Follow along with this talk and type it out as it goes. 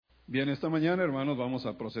Bien, esta mañana, hermanos, vamos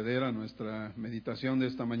a proceder a nuestra meditación de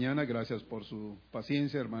esta mañana. Gracias por su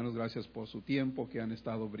paciencia, hermanos, gracias por su tiempo que han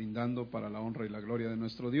estado brindando para la honra y la gloria de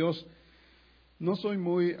nuestro Dios. No soy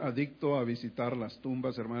muy adicto a visitar las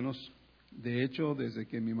tumbas, hermanos. De hecho, desde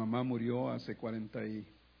que mi mamá murió hace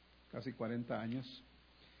casi 40 años,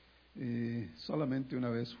 solamente una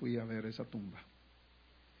vez fui a ver esa tumba.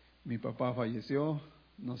 Mi papá falleció,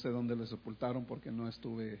 no sé dónde le sepultaron porque no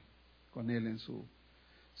estuve con él en su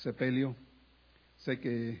sepelio. Sé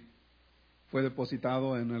que fue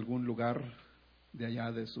depositado en algún lugar de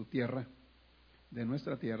allá de su tierra, de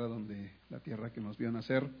nuestra tierra, la tierra que nos vio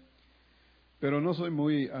nacer. Pero no soy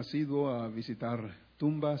muy asiduo a visitar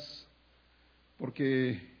tumbas,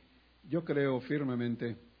 porque yo creo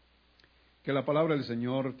firmemente que la palabra del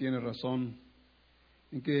Señor tiene razón,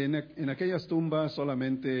 en que en aquellas tumbas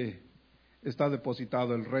solamente está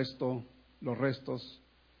depositado los restos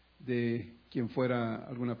de quien fuera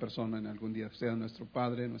alguna persona en algún día, sea nuestro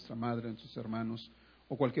padre, nuestra madre, nuestros hermanos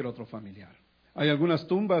o cualquier otro familiar. Hay algunas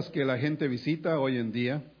tumbas que la gente visita hoy en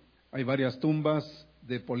día. Hay varias tumbas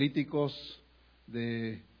de políticos,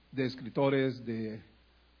 de escritores, de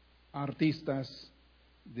artistas,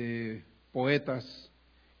 de poetas,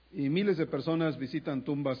 y miles de personas visitan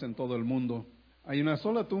tumbas en todo el mundo. Hay una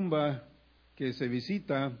sola tumba que se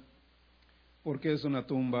visita porque es una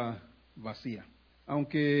tumba vacía.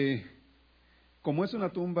 Aunque como es una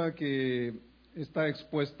tumba que está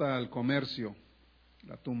expuesta al comercio,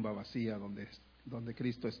 la tumba vacía donde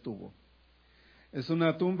Cristo estuvo. Es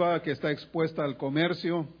una tumba que está expuesta al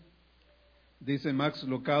comercio. Dice Max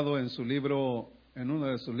Lucado en uno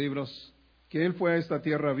de sus libros, que él fue a esta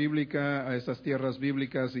tierra bíblica, a estas tierras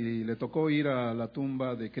bíblicas, y le tocó ir a la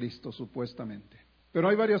tumba de Cristo supuestamente. Pero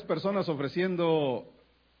hay varias personas ofreciendo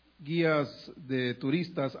guías de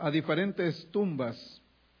turistas a diferentes tumbas,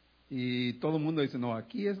 y todo el mundo dice, no,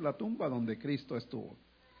 aquí es la tumba donde Cristo estuvo.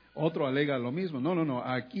 Otro alega lo mismo, no,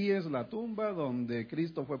 aquí es la tumba donde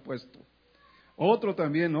Cristo fue puesto. Otro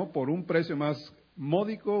también, ¿no? Por un precio más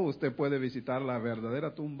módico, usted puede visitar la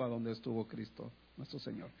verdadera tumba donde estuvo Cristo, nuestro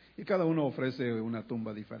Señor. Y cada uno ofrece una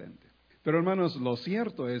tumba diferente. Pero hermanos, lo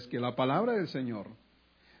cierto es que la palabra del Señor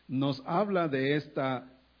nos habla de esta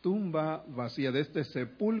tumba vacía, de este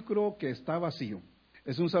sepulcro que está vacío.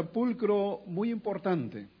 Es un sepulcro muy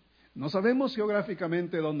importante. No sabemos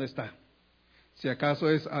geográficamente dónde está. Si acaso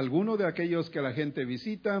es alguno de aquellos que la gente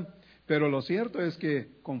visita, pero lo cierto es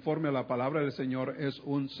que, conforme a la palabra del Señor, es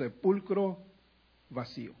un sepulcro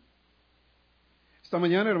vacío. Esta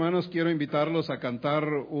mañana, hermanos, quiero invitarlos a cantar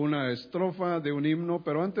una estrofa de un himno,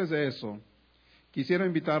 pero antes de eso, quisiera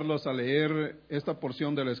invitarlos a leer esta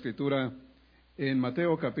porción de la Escritura en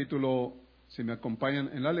Mateo capítulo, si me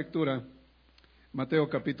acompañan en la lectura, Mateo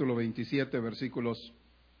capítulo 27, versículos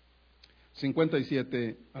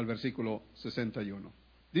 57 al versículo 61.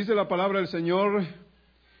 Dice la palabra del Señor: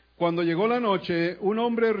 cuando llegó la noche, un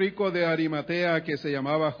hombre rico de Arimatea que se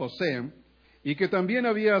llamaba José, y que también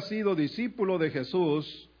había sido discípulo de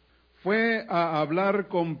Jesús, fue a hablar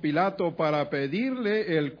con Pilato para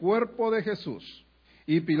pedirle el cuerpo de Jesús.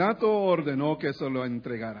 Y Pilato ordenó que se lo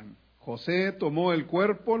entregaran. José tomó el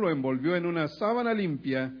cuerpo, lo envolvió en una sábana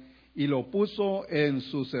limpia y lo puso en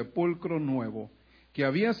su sepulcro nuevo, que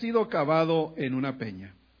había sido cavado en una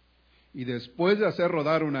peña. Y después de hacer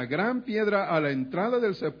rodar una gran piedra a la entrada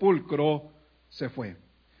del sepulcro, se fue.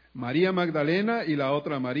 María Magdalena y la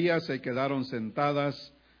otra María se quedaron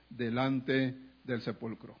sentadas delante del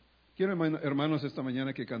sepulcro. Quiero, hermanos, esta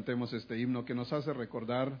mañana que cantemos este himno que nos hace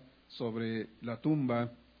recordar sobre la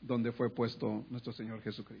tumba donde fue puesto nuestro Señor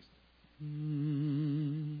Jesucristo.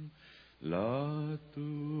 La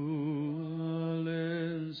tumba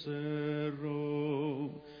le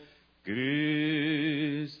encerró,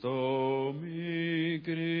 Cristo, mi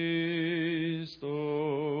Cristo,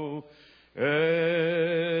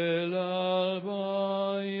 el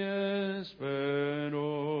alba y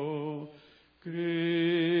esperó,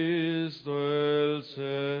 Cristo el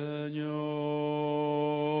Señor.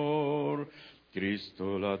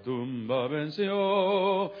 Cristo la tumba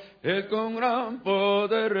venció, Él con gran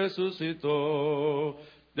poder resucitó.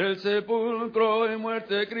 Del sepulcro y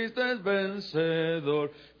muerte Cristo es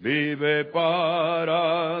vencedor, vive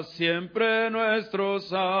para siempre nuestro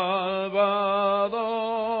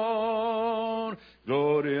Salvador.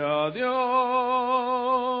 Gloria a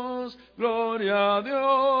Dios, gloria a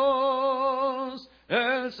Dios,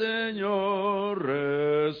 el Señor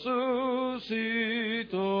resucitó.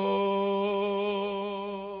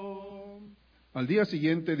 Al día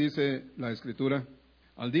siguiente, dice la Escritura,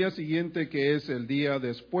 al día siguiente, que es el día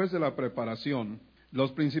después de la preparación,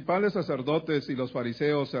 los principales sacerdotes y los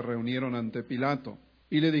fariseos se reunieron ante Pilato.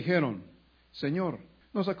 Y le dijeron: Señor,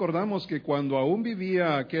 nos acordamos que cuando aún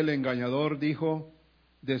vivía aquel engañador, dijo: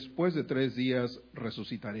 después de 3 días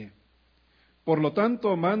resucitaré. Por lo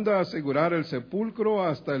tanto, manda asegurar el sepulcro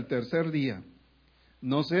hasta el 3er día.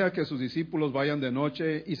 No sea que sus discípulos vayan de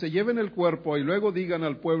noche y se lleven el cuerpo y luego digan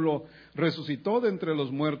al pueblo: resucitó de entre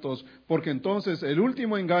los muertos, porque entonces el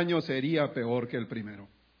último engaño sería peor que el primero.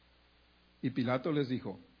 Y Pilato les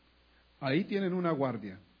dijo: ahí tienen una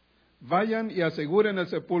guardia. Vayan y aseguren el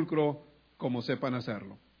sepulcro como sepan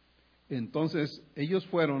hacerlo. Entonces ellos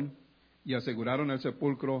fueron y aseguraron el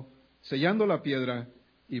sepulcro, sellando la piedra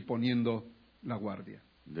y poniendo la guardia.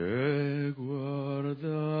 De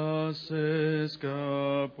guarda se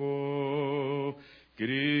escapó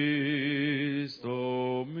Cristo,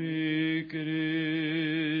 mi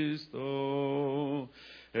Cristo,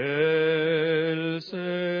 el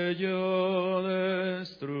sello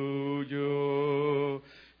destruyó,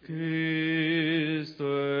 Cristo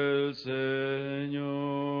el Señor.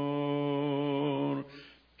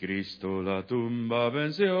 Cristo la tumba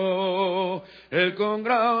venció, Él con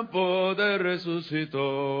gran poder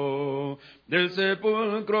resucitó. Del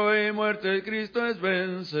sepulcro y muerte Cristo es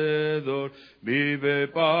vencedor, vive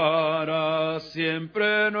para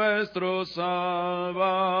siempre nuestro Salvador.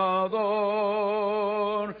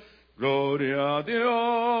 Gloria a Dios,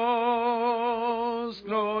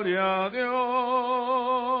 gloria a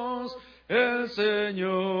Dios, el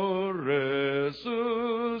Señor resucitó.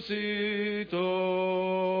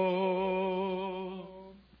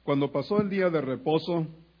 Cuando pasó el día de reposo,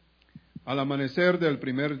 al amanecer del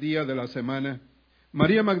primer día de la semana,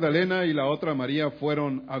 María Magdalena y la otra María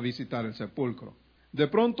fueron a visitar el sepulcro. De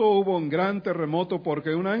pronto hubo un gran terremoto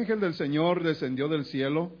porque un ángel del Señor descendió del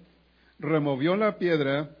cielo, removió la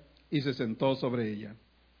piedra y se sentó sobre ella.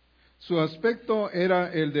 Su aspecto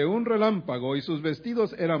era el de un relámpago y sus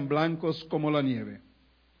vestidos eran blancos como la nieve.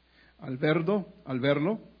 Al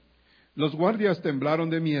verlo, los guardias temblaron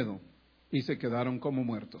de miedo y se quedaron como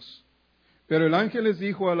muertos. Pero el ángel les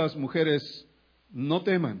dijo a las mujeres: no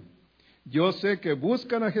teman, yo sé que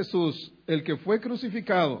buscan a Jesús, el que fue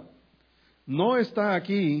crucificado. No está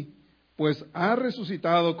aquí, pues ha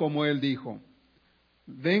resucitado como él dijo.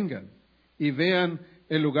 Vengan y vean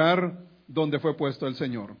el lugar donde fue puesto el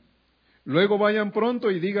Señor. Luego vayan pronto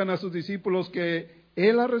y digan a sus discípulos que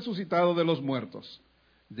Él ha resucitado de los muertos.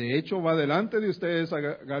 De hecho, va delante de ustedes a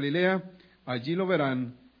Galilea, allí lo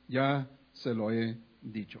verán, ya se lo he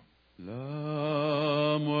dicho.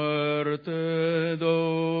 La muerte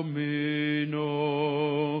dominó,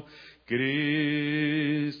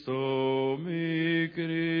 Cristo, mi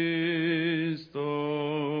Cristo,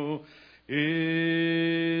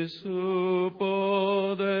 y su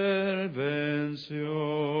poder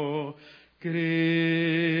venció,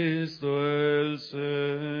 Cristo el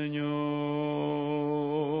Señor.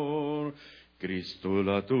 Cristo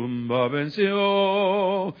la tumba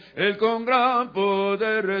venció, Él con gran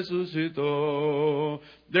poder resucitó.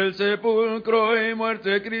 Del sepulcro y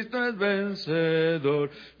muerte Cristo es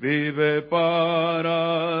vencedor, vive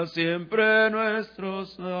para siempre nuestro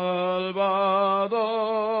Salvador.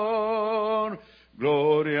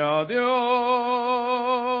 Gloria a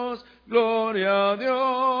Dios, gloria a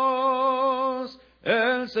Dios,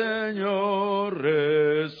 el Señor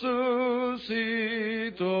resucitó.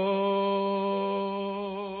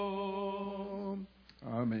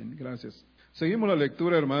 Amén, gracias. Seguimos la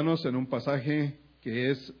lectura, hermanos, en un pasaje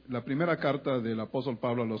que es la primera carta del apóstol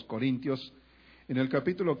Pablo a los Corintios, en el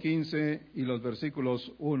capítulo 15 y los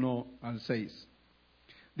versículos 1 al 6.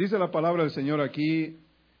 Dice la palabra del Señor aquí: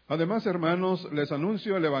 además, hermanos, les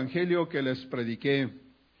anuncio el evangelio que les prediqué,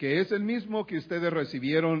 que es el mismo que ustedes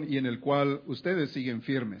recibieron y en el cual ustedes siguen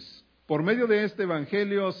firmes. Por medio de este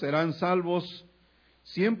evangelio serán salvos,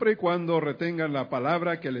 siempre y cuando retengan la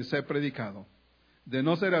palabra que les he predicado. De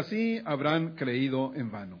no ser así, habrán creído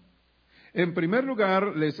en vano. En primer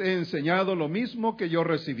lugar, les he enseñado lo mismo que yo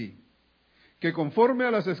recibí, que conforme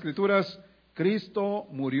a las Escrituras, Cristo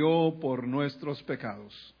murió por nuestros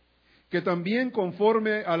pecados, que también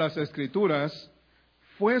conforme a las Escrituras,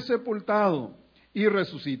 fue sepultado y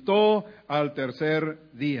resucitó al 3er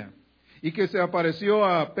día, y que se apareció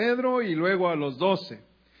a Pedro y luego a los 12.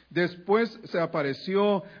 Después se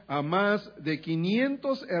apareció a más de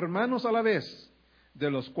 500 hermanos a la vez, de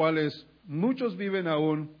los cuales muchos viven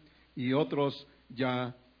aún y otros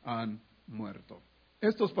ya han muerto.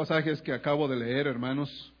 Estos pasajes que acabo de leer,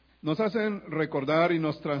 hermanos, nos hacen recordar y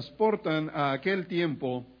nos transportan a aquel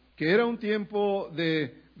tiempo que era un tiempo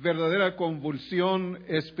de verdadera convulsión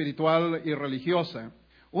espiritual y religiosa,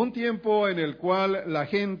 un tiempo en el cual la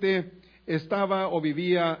gente estaba o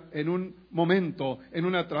vivía en un momento, en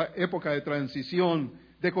una época de transición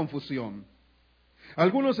de confusión.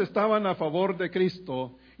 Algunos estaban a favor de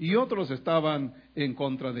Cristo y otros estaban en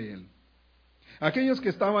contra de Él. Aquellos que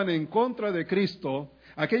estaban en contra de Cristo,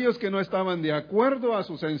 aquellos que no estaban de acuerdo a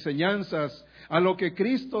sus enseñanzas, a lo que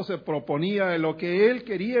Cristo se proponía, a lo que Él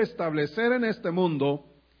quería establecer en este mundo,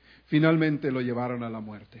 finalmente lo llevaron a la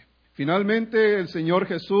muerte. Finalmente el Señor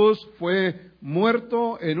Jesús fue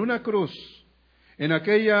muerto en una cruz, en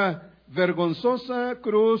aquella vergonzosa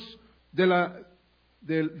cruz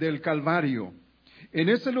del Calvario. En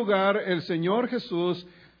ese lugar el Señor Jesús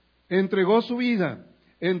entregó su vida,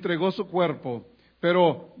 entregó su cuerpo,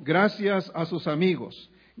 pero gracias a sus amigos,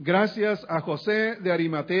 gracias a José de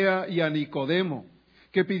Arimatea y a Nicodemo,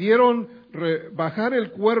 que pidieron bajar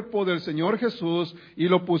el cuerpo del Señor Jesús y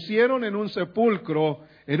lo pusieron en un sepulcro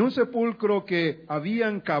que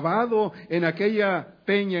habían cavado en aquella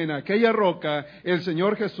peña, en aquella roca. El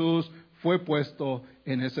Señor Jesús fue puesto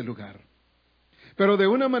en ese lugar. Pero de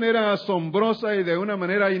una manera asombrosa y de una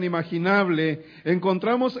manera inimaginable,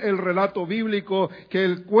 encontramos el relato bíblico que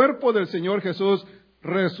el cuerpo del Señor Jesús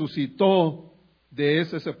resucitó de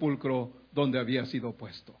ese sepulcro donde había sido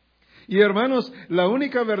puesto. Y hermanos, la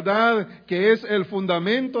única verdad que es el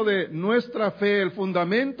fundamento de nuestra fe, el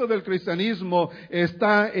fundamento del cristianismo,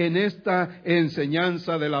 está en esta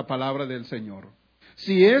enseñanza de la palabra del Señor.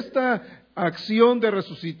 Si esta acción de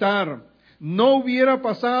resucitar no hubiera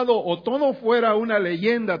pasado, o todo fuera una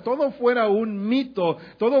leyenda, todo fuera un mito,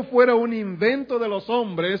 todo fuera un invento de los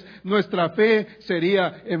hombres, nuestra fe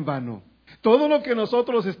sería en vano. Todo lo que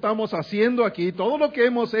nosotros estamos haciendo aquí, todo lo que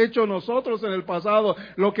hemos hecho nosotros en el pasado,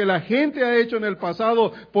 lo que la gente ha hecho en el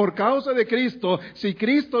pasado por causa de Cristo, si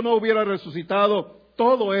Cristo no hubiera resucitado,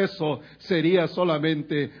 todo eso sería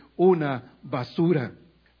solamente una basura.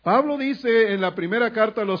 Pablo dice en la primera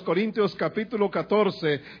carta a los Corintios capítulo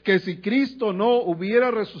 14 que si Cristo no hubiera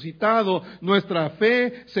resucitado, nuestra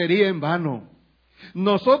fe sería en vano.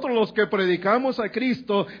 Nosotros los que predicamos a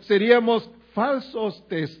Cristo seríamos falsos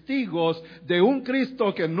testigos de un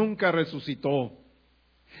Cristo que nunca resucitó.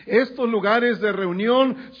 Estos lugares de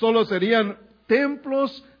reunión solo serían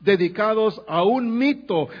templos dedicados a un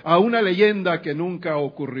mito, a una leyenda que nunca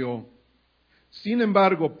ocurrió. Sin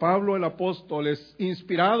embargo, Pablo el apóstol,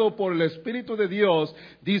 inspirado por el Espíritu de Dios,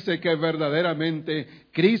 dice que verdaderamente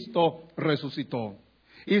Cristo resucitó.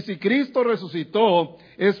 Y si Cristo resucitó,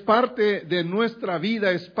 es parte de nuestra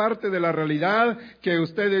vida, es parte de la realidad que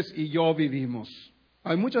ustedes y yo vivimos.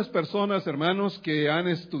 Hay muchas personas, hermanos, que han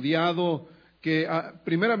estudiado, que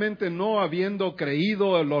primeramente no habiendo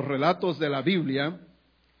creído en los relatos de la Biblia,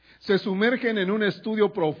 se sumergen en un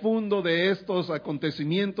estudio profundo de estos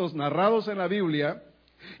acontecimientos narrados en la Biblia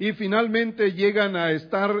y finalmente llegan a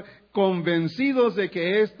estar convencidos de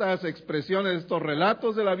que estas expresiones, estos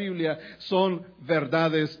relatos de la Biblia son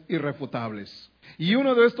verdades irrefutables. Y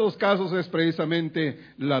uno de estos casos es precisamente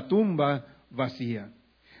la tumba vacía.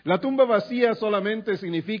 La tumba vacía solamente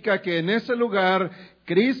significa que en ese lugar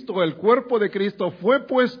Cristo, el cuerpo de Cristo fue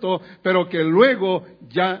puesto, pero que luego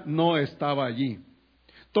ya no estaba allí.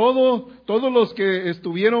 Todos los que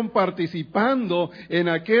estuvieron participando en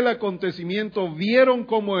aquel acontecimiento vieron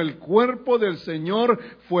cómo el cuerpo del Señor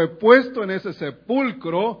fue puesto en ese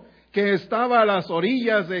sepulcro que estaba a las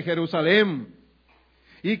orillas de Jerusalén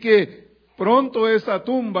y que pronto esa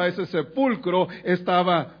tumba, ese sepulcro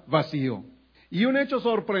estaba vacío. Y un hecho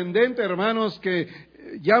sorprendente, hermanos, que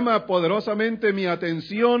llama poderosamente mi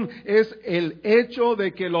atención es el hecho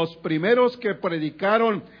de que los primeros que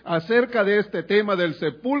predicaron acerca de este tema del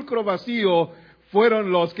sepulcro vacío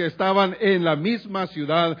fueron los que estaban en la misma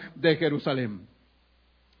ciudad de Jerusalén.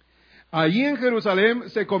 Allí en Jerusalén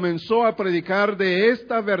se comenzó a predicar de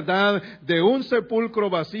esta verdad de un sepulcro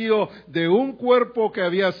vacío, de un cuerpo que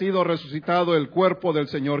había sido resucitado, el cuerpo del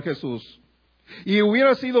Señor Jesús. Y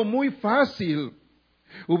hubiera sido muy fácil,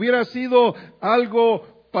 hubiera sido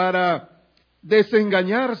algo para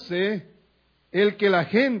desengañarse el que la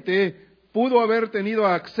gente pudo haber tenido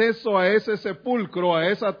acceso a ese sepulcro, a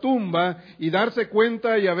esa tumba, y darse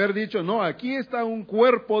cuenta y haber dicho, no, aquí está un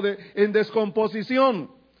cuerpo en descomposición.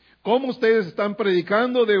 ¿Cómo ustedes están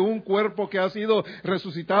predicando de un cuerpo que ha sido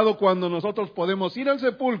resucitado cuando nosotros podemos ir al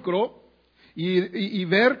sepulcro y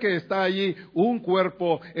ver que está allí un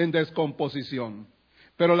cuerpo en descomposición?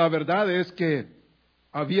 Pero la verdad es que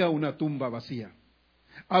había una tumba vacía.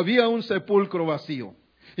 Había un sepulcro vacío.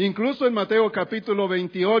 Incluso en Mateo capítulo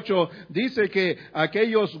 28 dice que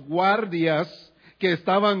aquellos guardias que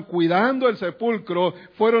estaban cuidando el sepulcro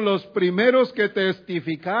fueron los primeros que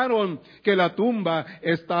testificaron que la tumba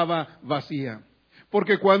estaba vacía.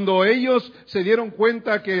 Porque cuando ellos se dieron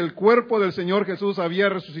cuenta que el cuerpo del Señor Jesús había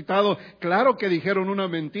resucitado, claro que dijeron una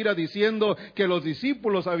mentira diciendo que los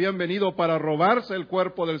discípulos habían venido para robarse el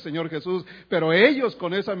cuerpo del Señor Jesús, pero ellos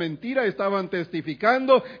con esa mentira estaban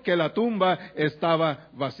testificando que la tumba estaba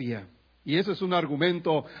vacía. Y ese es un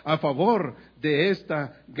argumento a favor de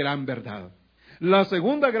esta gran verdad. La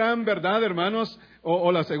segunda gran verdad, hermanos,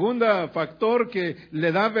 o la segunda factor que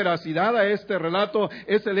le da veracidad a este relato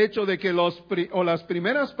es el hecho de que las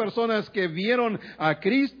primeras personas que vieron a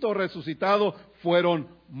Cristo resucitado fueron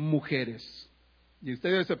mujeres. Y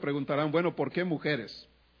ustedes se preguntarán, bueno, ¿por qué mujeres?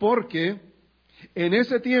 Porque en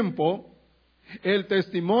ese tiempo el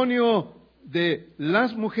testimonio de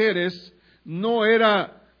las mujeres no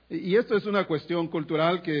era, y esto es una cuestión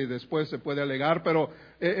cultural que después se puede alegar, pero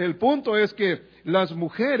el punto es que las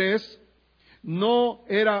mujeres no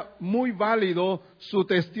era muy válido su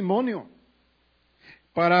testimonio.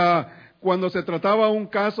 Para cuando se trataba un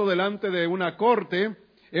caso delante de una corte,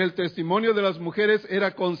 el testimonio de las mujeres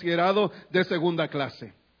era considerado de segunda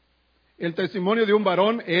clase. El testimonio de un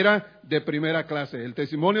varón era de primera clase. El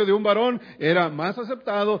testimonio de un varón era más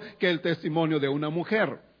aceptado que el testimonio de una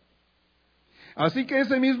mujer. Así que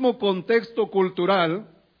ese mismo contexto cultural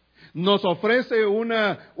nos ofrece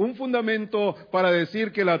un fundamento para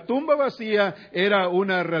decir que la tumba vacía era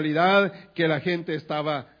una realidad que la gente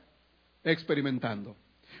estaba experimentando.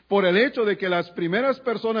 Por el hecho de que las primeras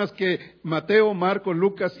personas que Mateo, Marcos,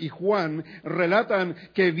 Lucas y Juan relatan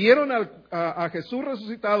que vieron a Jesús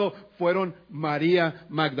resucitado fueron María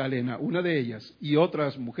Magdalena, una de ellas, y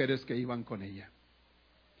otras mujeres que iban con ella.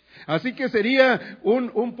 Así que sería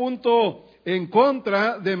un punto en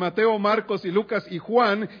contra de Mateo, Marcos y Lucas y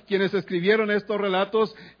Juan, quienes escribieron estos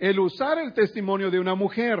relatos, el usar el testimonio de una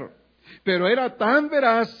mujer. Pero era tan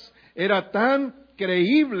veraz, era tan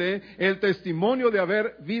creíble el testimonio de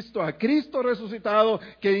haber visto a Cristo resucitado,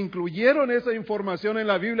 que incluyeron esa información en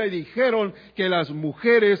la Biblia y dijeron que las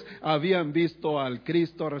mujeres habían visto al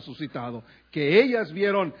Cristo resucitado, que ellas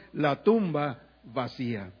vieron la tumba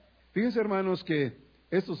vacía. Fíjense, hermanos, que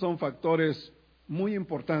estos son factores muy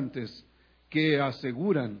importantes que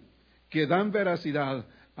aseguran, que dan veracidad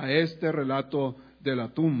a este relato de la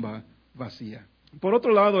tumba vacía. Por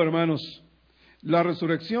otro lado, hermanos, la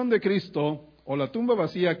resurrección de Cristo, o la tumba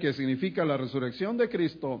vacía, que significa la resurrección de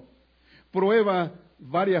Cristo, prueba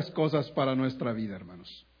varias cosas para nuestra vida,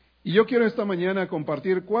 hermanos. Y yo quiero esta mañana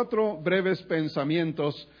compartir 4 breves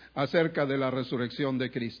pensamientos acerca de la resurrección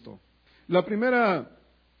de Cristo. La primera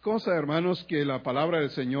cosa, hermanos, que la palabra del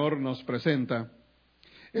Señor nos presenta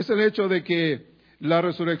es el hecho de que la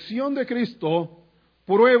resurrección de Cristo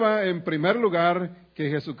prueba en primer lugar que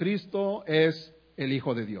Jesucristo es el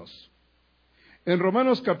Hijo de Dios. En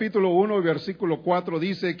Romanos capítulo 1, versículo 4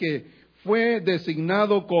 dice que fue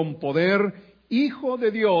designado con poder Hijo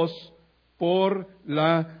de Dios por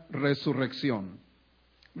la resurrección.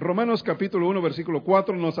 Romanos capítulo 1, versículo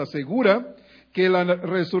 4 nos asegura que la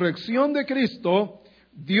resurrección de Cristo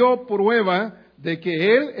dio prueba de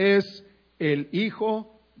que Él es el Hijo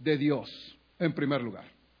de Dios, en primer lugar.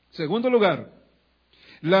 Segundo lugar,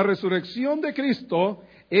 la resurrección de Cristo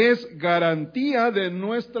es garantía de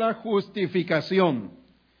nuestra justificación.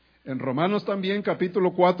 En Romanos también,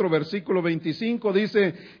 capítulo 4, versículo 25,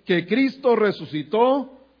 dice que Cristo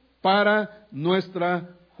resucitó para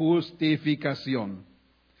nuestra justificación.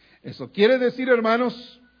 Eso quiere decir,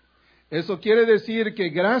 hermanos, eso quiere decir que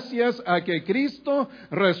gracias a que Cristo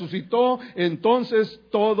resucitó, entonces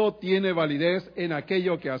todo tiene validez en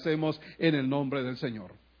aquello que hacemos en el nombre del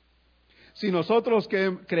Señor. Si nosotros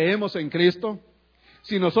creemos en Cristo,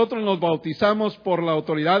 si nosotros nos bautizamos por la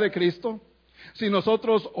autoridad de Cristo, si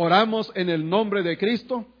nosotros oramos en el nombre de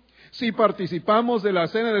Cristo, si participamos de la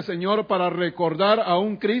cena del Señor para recordar a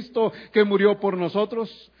un Cristo que murió por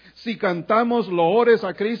nosotros, si cantamos loores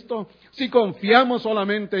a Cristo, si confiamos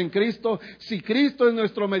solamente en Cristo, si Cristo es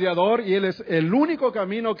nuestro mediador y Él es el único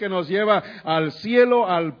camino que nos lleva al cielo,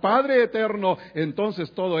 al Padre eterno,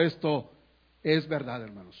 entonces todo esto es verdad,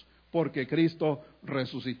 hermanos, porque Cristo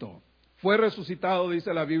resucitó. Fue resucitado,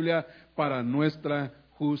 dice la Biblia, para nuestra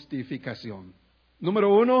justificación.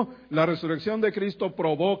 Número 1, la resurrección de Cristo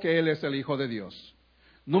probó que Él es el Hijo de Dios.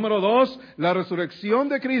 Número 2, la resurrección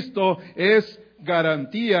de Cristo es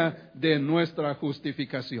garantía de nuestra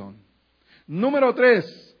justificación. Número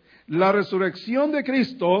 3, la resurrección de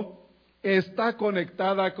Cristo está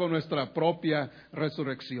conectada con nuestra propia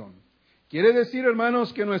resurrección. Quiere decir,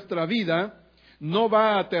 hermanos, que nuestra vida no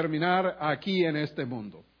va a terminar aquí en este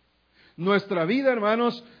mundo. Nuestra vida,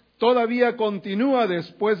 hermanos, todavía continúa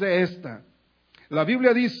después de esta. La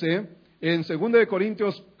Biblia dice en 2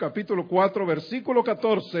 Corintios capítulo 4, versículo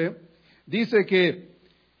 14, dice que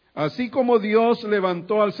así como Dios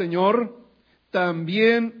levantó al Señor,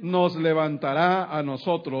 también nos levantará a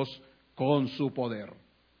nosotros con su poder.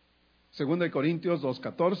 2 Corintios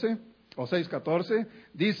 2:14 o 6:14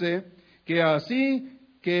 dice que así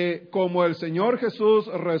que como el Señor Jesús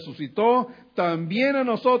resucitó, también a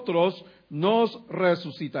nosotros nos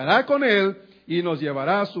resucitará con Él y nos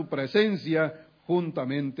llevará a su presencia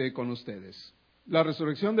juntamente con ustedes. La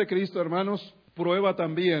resurrección de Cristo, hermanos, prueba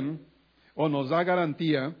también o nos da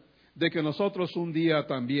garantía de que nosotros un día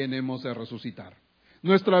también hemos de resucitar.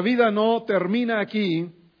 Nuestra vida no termina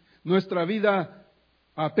aquí, nuestra vida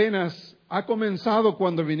apenas ha comenzado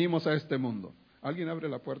cuando vinimos a este mundo. ¿Alguien abre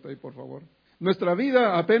la puerta ahí, por favor? Nuestra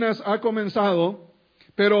vida apenas ha comenzado,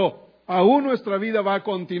 pero aún nuestra vida va a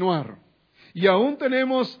continuar. Y aún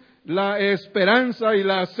tenemos la esperanza y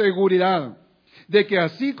la seguridad de que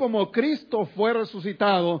así como Cristo fue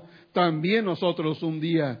resucitado, también nosotros un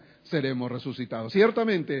día seremos resucitados.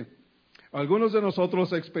 Ciertamente, algunos de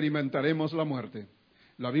nosotros experimentaremos la muerte.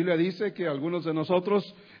 La Biblia dice que algunos de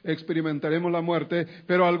nosotros experimentaremos la muerte,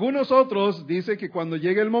 pero algunos otros dice que cuando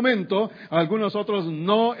llegue el momento, algunos otros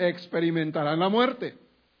no experimentarán la muerte.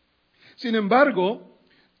 Sin embargo,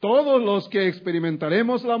 todos los que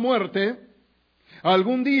experimentaremos la muerte,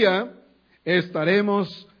 algún día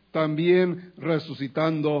estaremos también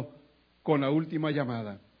resucitando con la última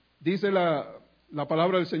llamada. Dice la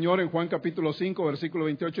palabra del Señor en Juan capítulo 5, versículos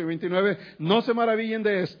 28 y 29, no se maravillen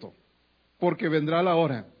de esto, porque vendrá la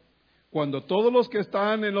hora cuando todos los que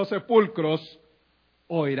están en los sepulcros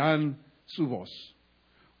oirán su voz.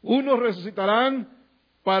 Unos resucitarán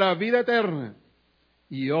para vida eterna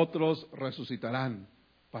y otros resucitarán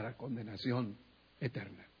para condenación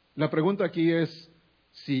eterna. La pregunta aquí es,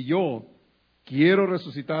 si yo quiero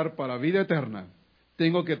resucitar para vida eterna,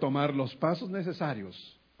 tengo que tomar los pasos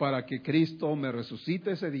necesarios para que Cristo me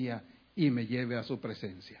resucite ese día y me lleve a su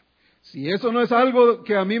presencia. Si eso no es algo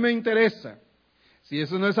que a mí me interesa, si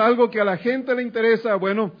eso no es algo que a la gente le interesa,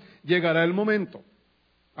 bueno, llegará el momento.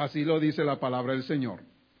 Así lo dice la palabra del Señor.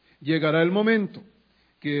 Llegará el momento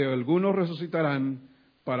que algunos resucitarán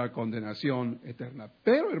para condenación eterna.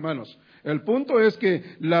 Pero, hermanos, el punto es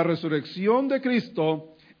que la resurrección de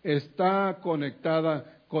Cristo está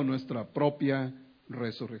conectada con nuestra propia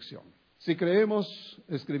resurrección. Si creemos,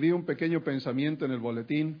 escribí un pequeño pensamiento en el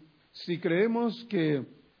boletín, si creemos que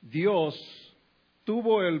Dios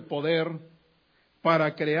tuvo el poder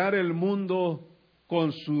para crear el mundo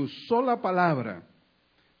con su sola palabra,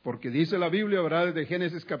 porque dice la Biblia, ¿verdad?, desde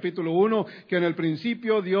Génesis capítulo 1, que en el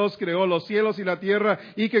principio Dios creó los cielos y la tierra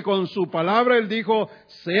y que con su palabra Él dijo,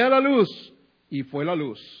 sea la luz, y fue la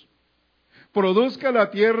luz. Produzca la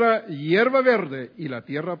tierra hierba verde, y la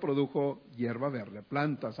tierra produjo hierba verde,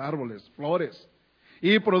 plantas, árboles, flores.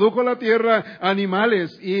 Y produjo la tierra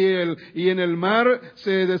animales, y en el mar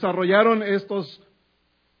se desarrollaron estos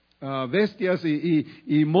bestias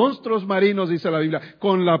y monstruos marinos, dice la Biblia,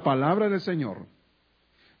 con la palabra del Señor.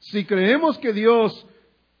 Si creemos que Dios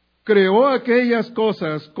creó aquellas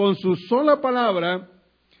cosas con su sola palabra,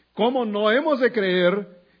 ¿cómo no hemos de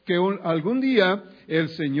creer que algún día el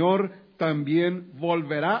Señor también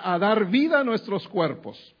volverá a dar vida a nuestros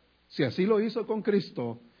cuerpos? Si así lo hizo con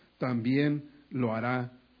Cristo, también lo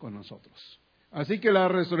hará con nosotros. Así que la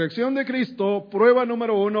resurrección de Cristo, prueba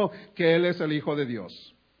número 1, que Él es el Hijo de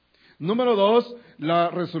Dios. Número 2, la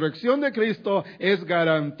resurrección de Cristo es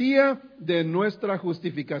garantía de nuestra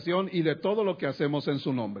justificación y de todo lo que hacemos en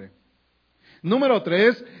su nombre. Número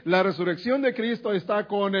 3, la resurrección de Cristo está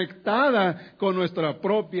conectada con nuestra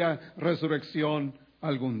propia resurrección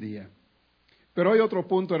algún día. Pero hay otro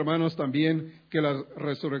punto, hermanos, también que la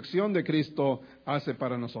resurrección de Cristo hace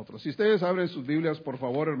para nosotros. Si ustedes abren sus Biblias, por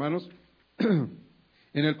favor, hermanos,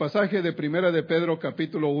 en el pasaje de Primera de Pedro,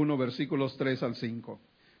 capítulo 1, versículos 3 al 5.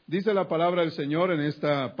 Dice la palabra del Señor en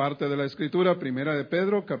esta parte de la Escritura, Primera de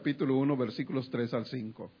Pedro, capítulo 1, versículos 3 al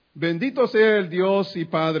 5. Bendito sea el Dios y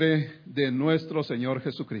Padre de nuestro Señor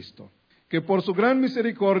Jesucristo, que por su gran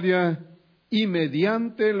misericordia y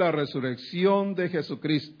mediante la resurrección de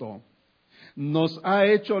Jesucristo, nos ha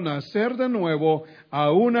hecho nacer de nuevo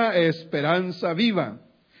a una esperanza viva,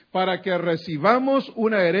 para que recibamos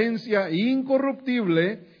una herencia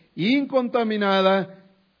incorruptible, incontaminada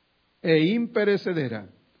e imperecedera.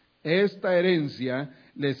 Esta herencia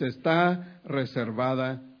les está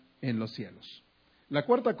reservada en los cielos. La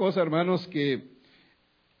cuarta cosa, hermanos, que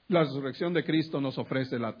la resurrección de Cristo nos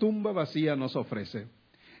ofrece, la tumba vacía nos ofrece,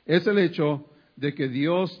 es el hecho de que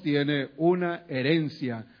Dios tiene una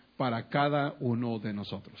herencia para cada uno de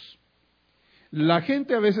nosotros. La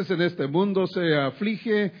gente a veces en este mundo se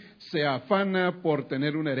aflige, se afana por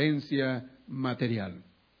tener una herencia material.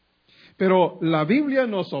 Pero la Biblia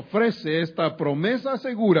nos ofrece esta promesa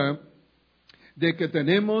segura de que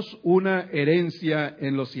tenemos una herencia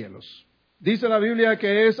en los cielos. Dice la Biblia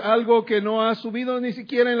que es algo que no ha subido ni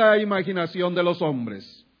siquiera en la imaginación de los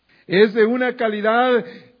hombres. Es de una calidad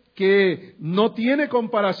que no tiene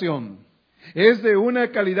comparación. Es de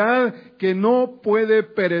una calidad que no puede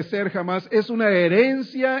perecer jamás. Es una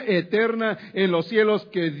herencia eterna en los cielos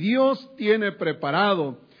que Dios tiene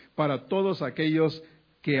preparado para todos aquellos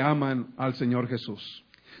que aman al Señor Jesús.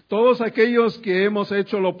 Todos aquellos que hemos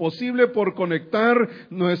hecho lo posible por conectar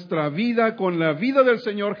nuestra vida con la vida del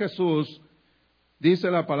Señor Jesús,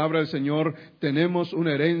 dice la palabra del Señor, tenemos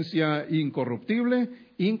una herencia incorruptible,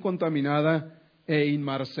 incontaminada e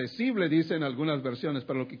inmarcesible, dice en algunas versiones,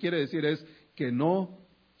 pero lo que quiere decir es que no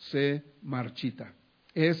se marchita,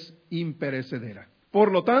 es imperecedera.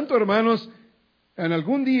 Por lo tanto, hermanos, en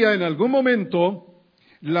algún día, en algún momento,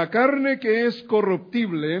 la carne que es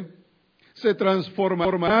corruptible se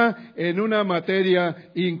transformará en una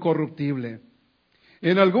materia incorruptible.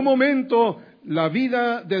 En algún momento, la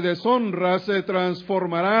vida de deshonra se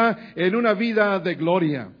transformará en una vida de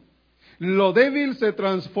gloria. Lo débil se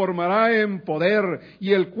transformará en poder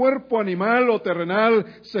y el cuerpo animal o terrenal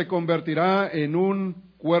se convertirá en un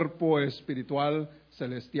cuerpo espiritual,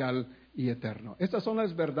 celestial y eterno. Estas son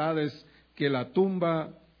las verdades que la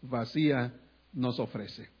tumba vacía nos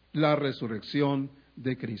ofrece. La resurrección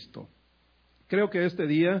de Cristo. Creo que este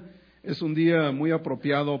día es un día muy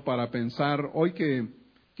apropiado para pensar, hoy que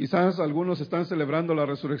quizás algunos están celebrando la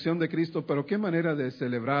resurrección de Cristo, pero ¿qué manera de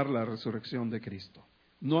celebrar la resurrección de Cristo?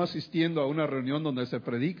 No asistiendo a una reunión donde se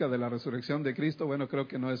predica de la resurrección de Cristo, bueno, creo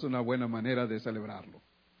que no es una buena manera de celebrarlo.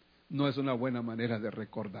 No es una buena manera de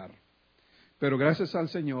recordar. Pero gracias al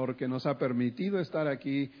Señor que nos ha permitido estar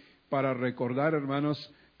aquí para recordar,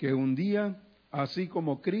 hermanos, que un día, así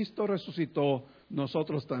como Cristo resucitó,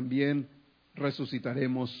 nosotros también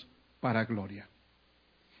resucitaremos para gloria.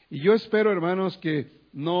 Y yo espero, hermanos, que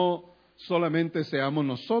no solamente seamos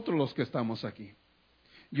nosotros los que estamos aquí.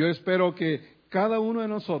 Yo espero que cada uno de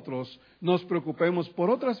nosotros nos preocupemos por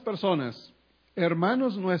otras personas,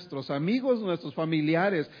 hermanos nuestros, amigos nuestros,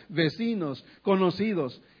 familiares, vecinos,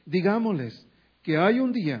 conocidos. Digámosles que hay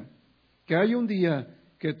un día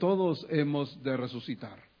que todos hemos de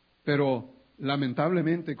resucitar. Pero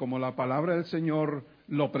lamentablemente, como la palabra del Señor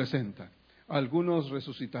lo presenta, algunos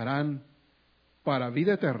resucitarán para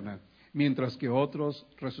vida eterna, mientras que otros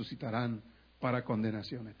resucitarán para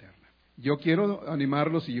condenación eterna. Yo quiero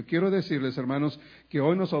animarlos y yo quiero decirles, hermanos, que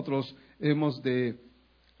hoy nosotros hemos de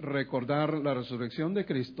recordar la resurrección de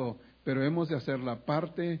Cristo, pero hemos de hacerla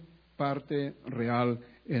parte real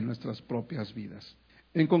en nuestras propias vidas.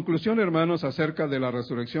 En conclusión, hermanos, acerca de la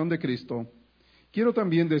resurrección de Cristo, quiero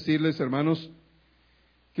también decirles, hermanos,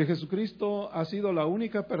 que Jesucristo ha sido la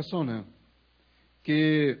única persona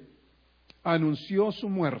que anunció su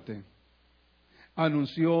muerte,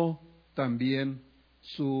 anunció también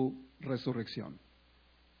su resurrección.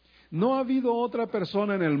 No ha habido otra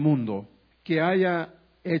persona en el mundo que haya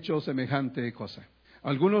hecho semejante cosa.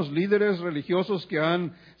 Algunos líderes religiosos que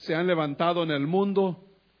se han levantado en el mundo,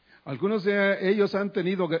 algunos de ellos han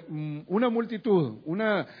tenido una multitud,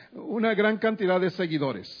 una gran cantidad de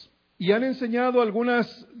seguidores. Y han enseñado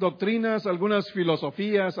algunas doctrinas, algunas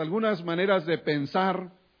filosofías, algunas maneras de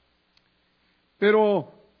pensar.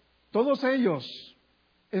 Pero todos ellos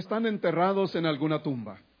están enterrados en alguna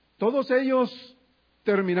tumba. Todos ellos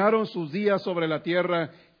terminaron sus días sobre la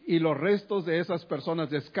tierra y los restos de esas personas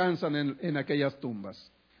descansan en aquellas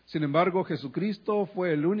tumbas. Sin embargo, Jesucristo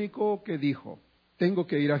fue el único que dijo, tengo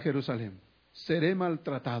que ir a Jerusalén, seré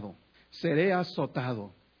maltratado, seré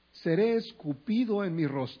azotado, seré escupido en mi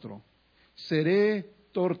rostro, seré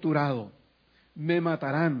torturado, me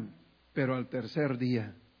matarán, pero al tercer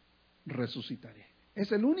día resucitaré.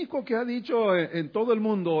 Es el único que ha dicho en todo el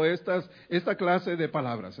mundo esta clase de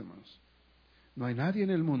palabras, hermanos. No hay nadie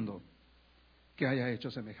en el mundo que haya hecho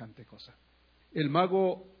semejante cosa. El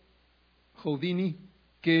mago Houdini,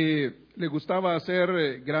 que le gustaba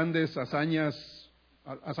hacer grandes hazañas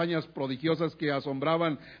prodigiosas que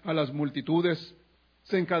asombraban a las multitudes,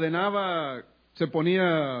 se encadenaba, se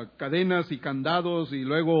ponía cadenas y candados y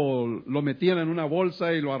luego lo metían en una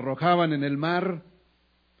bolsa y lo arrojaban en el mar.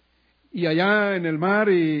 Y allá en el mar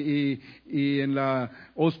y en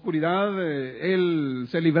la oscuridad, él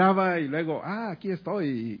se libraba y luego, aquí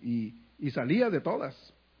estoy, y salía de todas.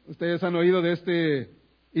 Ustedes han oído de este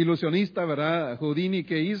ilusionista, ¿verdad? Houdini,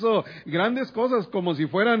 que hizo grandes cosas como si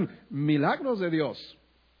fueran milagros de Dios.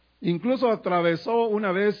 Incluso atravesó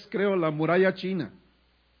una vez, creo, la muralla china.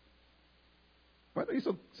 Bueno,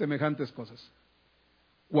 hizo semejantes cosas.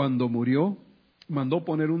 Cuando murió, mandó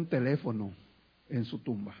poner un teléfono en su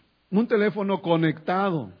tumba. Un teléfono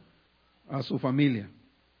conectado a su familia,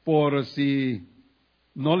 por si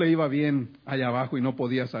no le iba bien allá abajo y no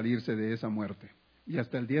podía salirse de esa muerte. Y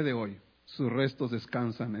hasta el día de hoy, sus restos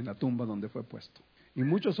descansan en la tumba donde fue puesto. Y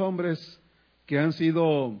muchos hombres que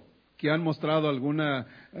han mostrado alguna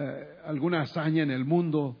hazaña en el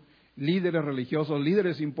mundo, líderes religiosos,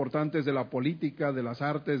 líderes importantes de la política, de las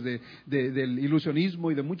artes, del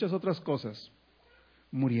ilusionismo y de muchas otras cosas,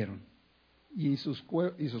 murieron. Y sus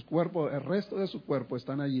cuerpos, el resto de su cuerpo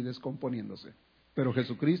están allí descomponiéndose. Pero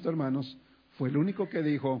Jesucristo, hermanos, fue el único que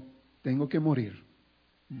dijo, tengo que morir,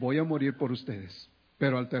 voy a morir por ustedes,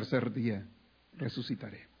 pero al tercer día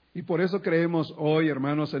resucitaré. Y por eso creemos hoy,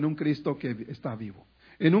 hermanos, en un Cristo que está vivo,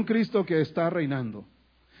 en un Cristo que está reinando,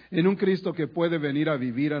 en un Cristo que puede venir a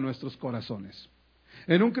vivir a nuestros corazones,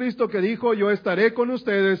 en un Cristo que dijo, yo estaré con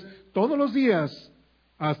ustedes todos los días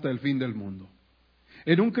hasta el fin del mundo.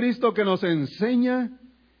 En un Cristo que nos enseña,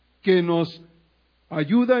 que nos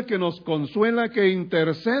ayuda, que nos consuela, que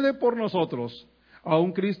intercede por nosotros, a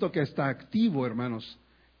un Cristo que está activo, hermanos,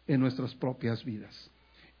 en nuestras propias vidas.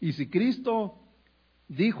 Y si Cristo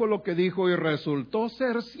dijo lo que dijo y resultó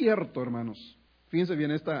ser cierto, hermanos, fíjense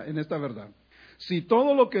bien en esta verdad. Si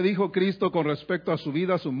todo lo que dijo Cristo con respecto a su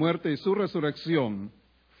vida, su muerte y su resurrección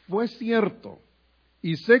fue cierto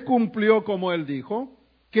y se cumplió como Él dijo,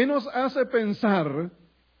 ¿qué nos hace pensar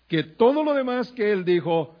que todo lo demás que Él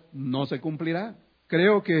dijo no se cumplirá?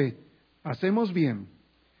 Creo que hacemos bien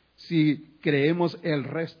si creemos el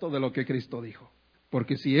resto de lo que Cristo dijo.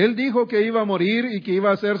 Porque si Él dijo que iba a morir y que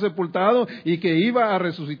iba a ser sepultado y que iba a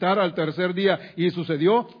resucitar al tercer día y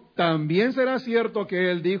sucedió, también será cierto que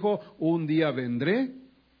Él dijo, un día vendré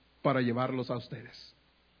para llevarlos a ustedes.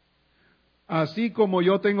 Así como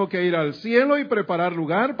yo tengo que ir al cielo y preparar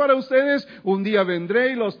lugar para ustedes, un día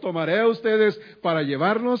vendré y los tomaré a ustedes para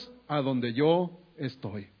llevarlos a donde yo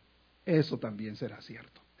estoy. Eso también será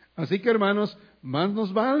cierto. Así que, hermanos, más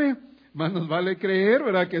nos vale creer,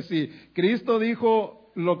 ¿verdad? Que si Cristo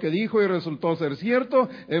dijo lo que dijo y resultó ser cierto,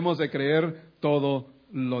 hemos de creer todo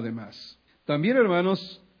lo demás. También,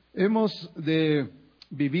 hermanos, hemos de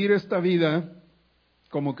vivir esta vida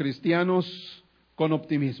como cristianos con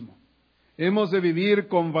optimismo. Hemos de vivir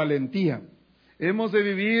con valentía. Hemos de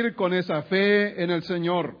vivir con esa fe en el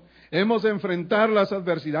Señor. Hemos de enfrentar las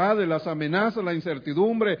adversidades, las amenazas, la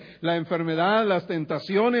incertidumbre, la enfermedad, las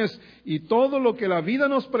tentaciones y todo lo que la vida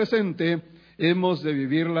nos presente. Hemos de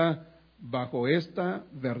vivirla bajo esta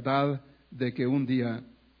verdad de que un día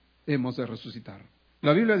hemos de resucitar.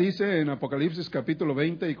 La Biblia dice en Apocalipsis capítulo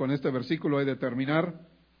 20, y con este versículo he de terminar.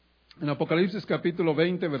 En Apocalipsis capítulo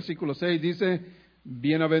 20, versículo 6 dice,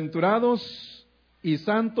 bienaventurados y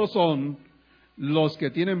santos son los que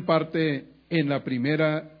tienen parte en la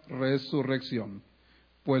primera resurrección,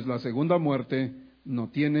 pues la segunda muerte no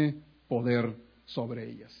tiene poder sobre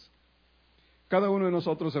ellas. Cada uno de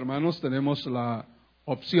nosotros, hermanos, tenemos la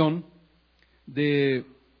opción de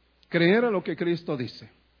creer a lo que Cristo dice,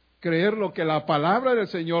 creer lo que la palabra del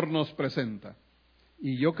Señor nos presenta.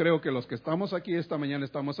 Y yo creo que los que estamos aquí esta mañana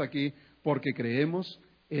estamos aquí porque creemos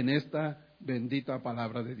en esta bendita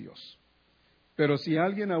palabra de Dios. Pero si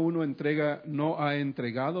alguien aún no ha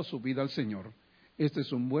entregado su vida al Señor, este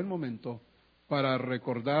es un buen momento para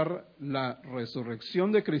recordar la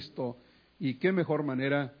resurrección de Cristo, y qué mejor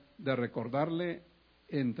manera de recordarle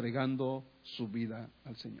entregando su vida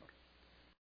al Señor.